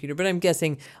his computer. But I'm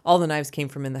guessing all the knives came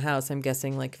from in the house. I'm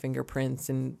guessing like fingerprints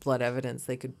and blood evidence,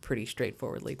 they could pretty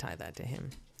straightforwardly tie that to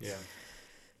him. Yeah.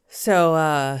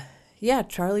 So,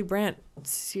 Charlie Brandt,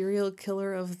 serial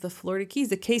killer of the Florida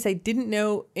Keys, a case I didn't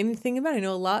know anything about. I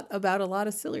know a lot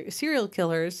of serial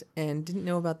killers and didn't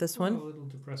know about this one. A little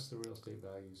depressed the real estate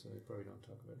value, so they probably don't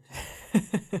talk about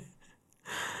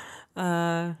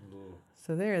it.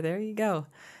 So there you go.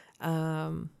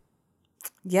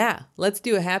 Let's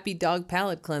do a happy dog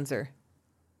palate cleanser.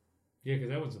 Yeah, because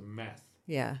that one's a mess.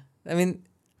 Yeah. I mean,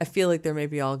 I feel like they're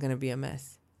maybe all going to be a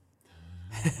mess.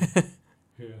 Yeah,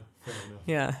 fair enough.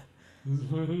 Yeah.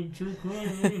 True crime.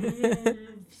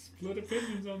 Split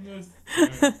opinions on this.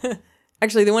 Right.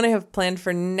 Actually, the one I have planned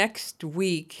for next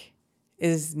week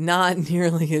is not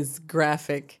nearly as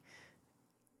graphic,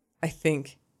 I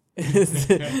think, as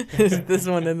this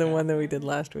one and the one that we did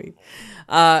last week.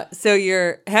 So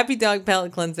your happy dog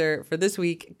palate cleanser for this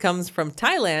week comes from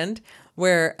Thailand,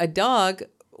 where a dog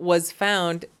was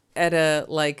found at a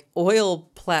oil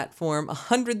platform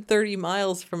 130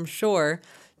 miles from shore,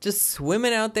 just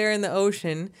swimming out there in the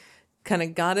ocean, kind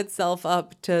of got itself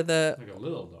up to the... Like a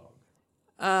little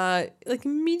dog. Like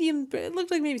medium, it looked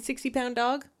like maybe 60-pound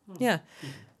dog. Oh, yeah.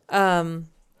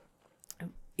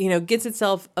 Gets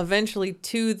itself eventually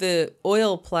to the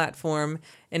oil platform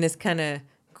and is kind of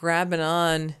grabbing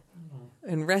on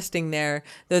and resting there.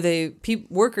 Though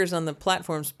workers on the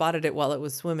platform spotted it while it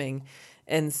was swimming.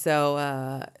 And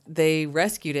so they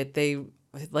rescued it. They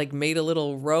made a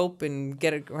little rope and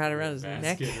get it right around his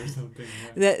neck. Or something.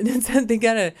 Yeah. They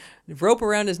got a rope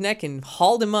around his neck and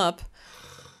hauled him up.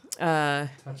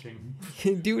 Touching.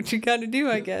 Do what you got to do,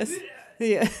 I guess.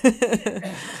 Yeah.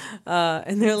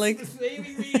 And they're like,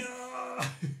 saving me.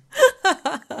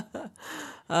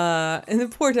 And the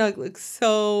poor dog looks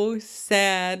so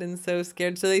sad and so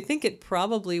scared. So they think it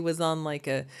probably was on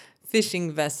a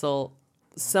fishing vessel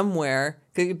somewhere.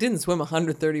 'Cause it didn't swim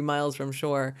 130 miles from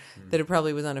shore. That it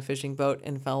probably was on a fishing boat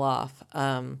and fell off.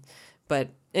 But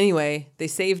anyway, they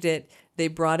saved it. They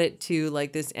brought it to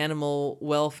this animal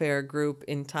welfare group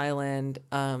in Thailand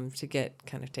to get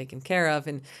kind of taken care of.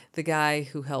 And the guy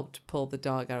who helped pull the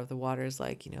dog out of the water is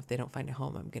like, if they don't find a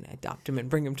home, I'm going to adopt him and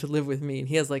bring him to live with me. And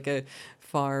he has a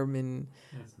farm in,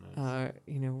 That's nice.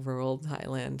 Rural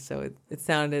Thailand. So it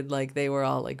sounded like they were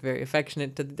all very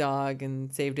affectionate to the dog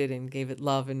and saved it and gave it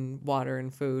love and water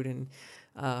and food and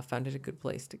found it a good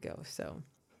place to go. So.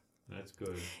 That's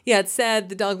good. Yeah, it's sad.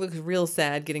 The dog looks real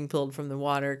sad getting pulled from the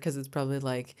water because it's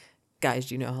probably guys,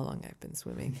 do you know how long I've been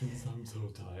swimming? I'm so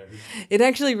tired. It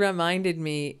actually reminded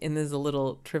me, and there's a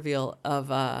little trivial, of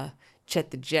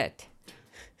Chet the Jet.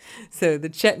 So the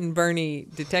Chet and Bernie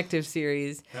detective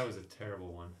series. That was a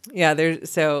terrible one. Yeah,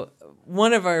 so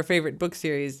one of our favorite book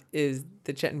series is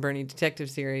the Chet and Bernie detective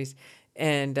series,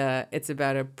 and it's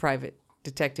about a private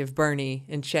detective, Bernie,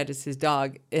 and Chet is his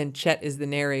dog, and Chet is the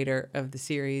narrator of the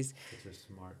series. It's a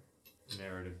smart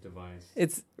narrative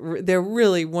device. They're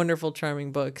really wonderful,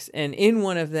 charming books, and in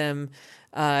one of them,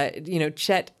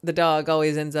 Chet the dog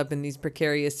always ends up in these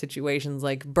precarious situations,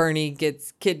 like Bernie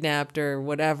gets kidnapped or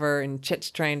whatever, and Chet's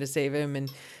trying to save him,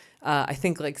 and I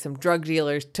think some drug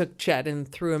dealers took Chet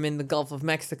and threw him in the Gulf of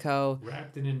Mexico.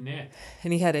 Wrapped in a net.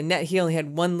 And he had a net. He only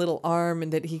had one little arm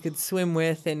and that he could swim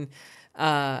with,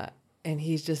 and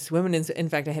he's just swimming. In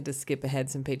fact, I had to skip ahead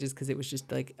some pages because it was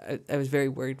just I was very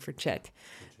worried for Chet.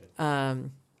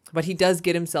 But he does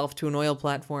get himself to an oil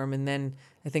platform, and then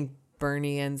I think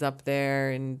Bernie ends up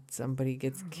there, and somebody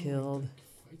gets killed.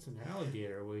 He fights an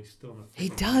alligator while he's still in the He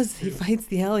does. He fights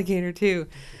the alligator, too.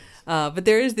 But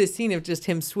there is this scene of just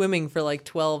him swimming for like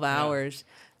 12 hours.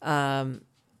 And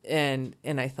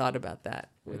I thought about that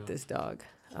with this dog.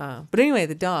 But anyway,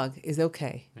 the dog is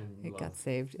okay. It got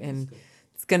saved. And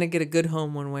it's going to get a good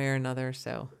home one way or another.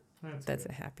 So that's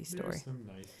a happy story. There's some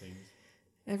nice things.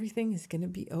 Everything is going to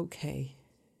be okay.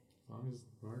 As long as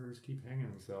murderers keep hanging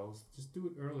themselves, just do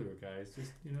it earlier, guys.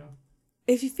 Just,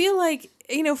 If you feel like,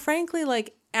 frankly,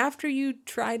 like after you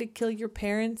try to kill your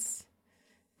parents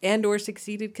and or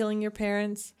succeeded killing your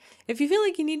parents, if you feel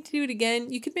like you need to do it again,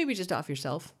 you could maybe just off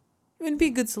yourself. It would be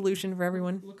a good solution for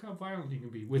everyone. Look how violent you can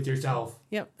be with yourself.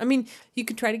 Yep. I mean, you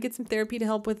could try to get some therapy to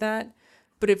help with that.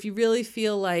 But if you really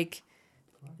feel like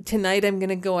tonight I'm going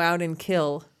to go out and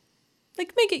kill,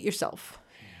 like make it yourself.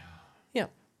 Yeah.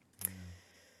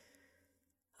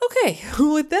 Okay,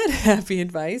 with that happy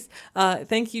advice,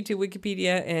 thank you to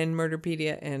Wikipedia and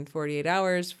Murderpedia and 48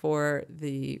 Hours for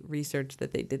the research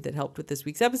that they did that helped with this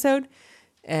week's episode.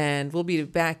 And we'll be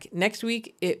back next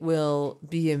week. It will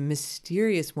be a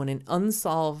mysterious one, an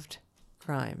unsolved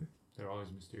crime. They're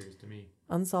always mysterious to me.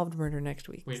 Unsolved murder next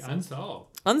week. Wait,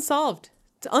 unsolved? Unsolved.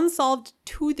 It's unsolved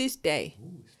to this day.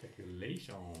 Ooh,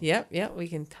 speculation. Yep. We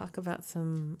can talk about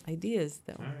some ideas,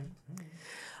 though. All right.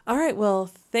 All right. Well,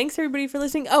 thanks, everybody, for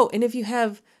listening. Oh, and if you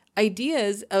have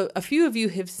ideas, a few of you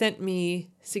have sent me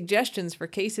suggestions for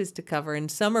cases to cover, and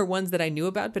some are ones that I knew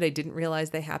about, but I didn't realize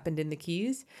they happened in the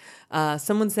Keys.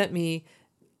 Someone sent me,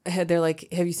 they're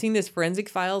like, have you seen this Forensic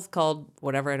Files called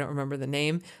whatever? I don't remember the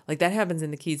name. Like, that happens in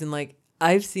the Keys, and like,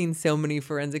 I've seen so many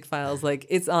Forensic Files, like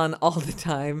it's on all the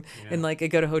time. Yeah. And like I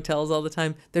go to hotels all the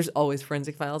time. There's always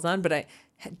Forensic Files on, but I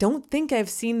don't think I've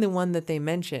seen the one that they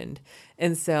mentioned.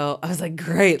 And so I was like,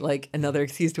 great, like another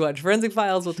excuse to watch Forensic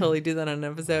Files. We'll totally do that on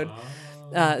an episode.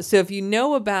 So if you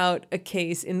know about a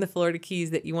case in the Florida Keys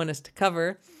that you want us to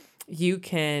cover, you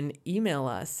can email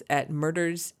us at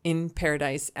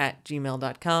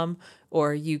murdersinparadise@gmail.com,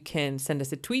 or you can send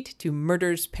us a tweet to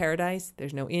murdersparadise.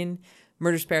 There's no in.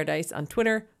 Murders Paradise on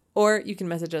Twitter, or you can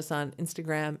message us on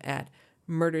Instagram at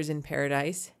Murders in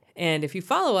Paradise. And if you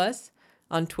follow us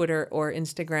on Twitter or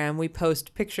Instagram, we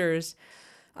post pictures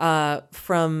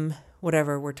from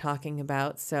whatever we're talking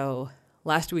about. So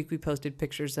last week we posted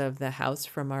pictures of the house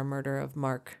from our murder of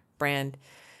Mark Brand.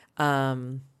 Is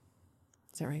that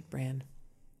right, Brand?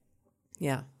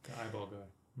 Yeah. The eyeball guy.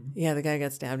 Yeah, the guy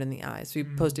got stabbed in the eye. So we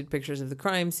posted pictures of the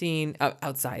crime scene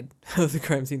outside of the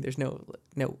crime scene. There's no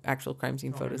actual crime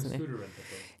scene photos in there.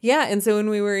 Yeah, and so when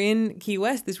we were in Key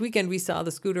West this weekend, we saw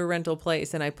the scooter rental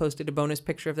place, and I posted a bonus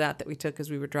picture of that we took as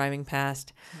we were driving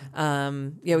past.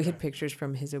 We had pictures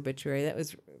from his obituary. That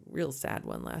was a real sad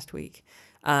one last week.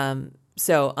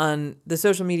 So on the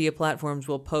social media platforms,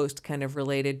 we'll post kind of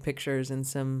related pictures and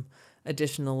some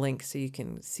additional links so you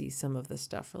can see some of the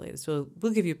stuff related. So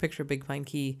we'll give you a picture of Big Pine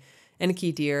Key and a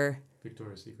key deer.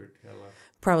 Victoria's Secret catalog.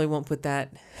 Probably won't put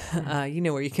that. You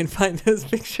know where you can find those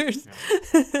pictures.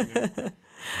 Yeah.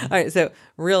 All right. So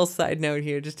real side note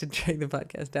here, just to drag the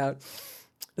podcast out.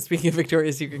 Speaking of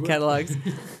Victoria's Secret catalogs.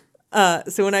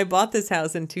 So when I bought this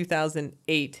house in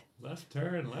 2008. Left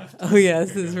turn. Oh, yeah.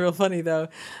 This is real funny, though.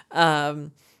 So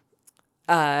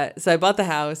I bought the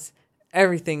house.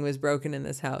 Everything was broken in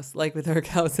this house. Like with our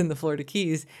house in the Florida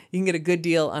Keys, you can get a good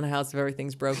deal on a house if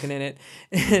everything's broken in it.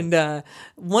 And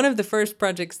one of the first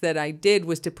projects that I did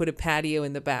was to put a patio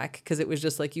in the back, because it was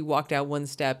just like you walked out one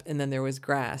step and then there was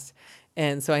grass.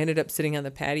 And so I ended up sitting on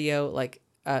the patio, like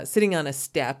sitting on a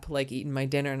step, like eating my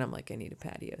dinner. And I'm like, I need a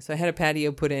patio. So I had a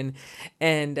patio put in.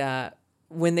 And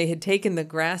when they had taken the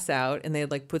grass out and they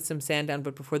had like put some sand down,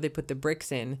 but before they put the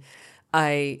bricks in,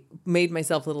 I made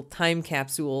myself a little time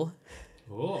capsule.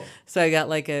 Oh. So I got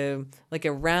like a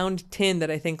round tin that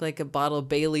I think like a bottle of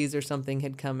Bailey's or something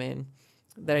had come in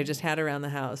that I just had around the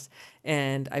house.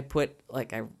 And I put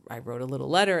like, I wrote a little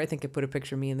letter. I think I put a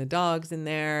picture of me and the dogs in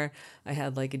there. I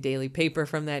had like a daily paper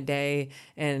from that day.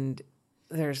 And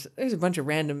there's a bunch of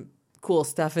random cool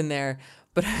stuff in there.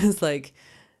 But I was like,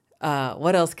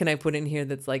 what else can I put in here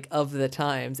that's like of the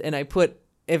times? And I put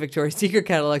a Victoria's Secret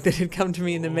catalog that had come to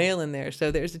me in the mail in there. So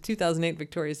there's a 2008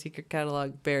 Victoria's Secret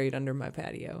catalog buried under my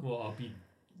patio. Well, I'll be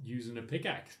using a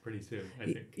pickaxe pretty soon, I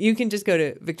think. You can just go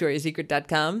to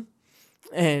victoriasecret.com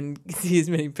and see as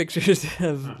many pictures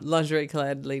of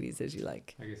lingerie-clad ladies as you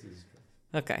like. I guess this is true.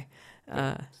 Okay.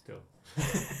 Still.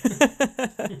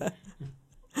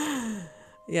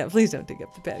 Yeah, please don't dig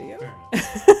up the patio.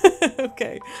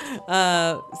 Okay.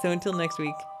 So until next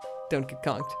week, don't get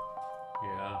conked.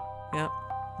 Yeah. Yeah.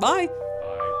 Bye.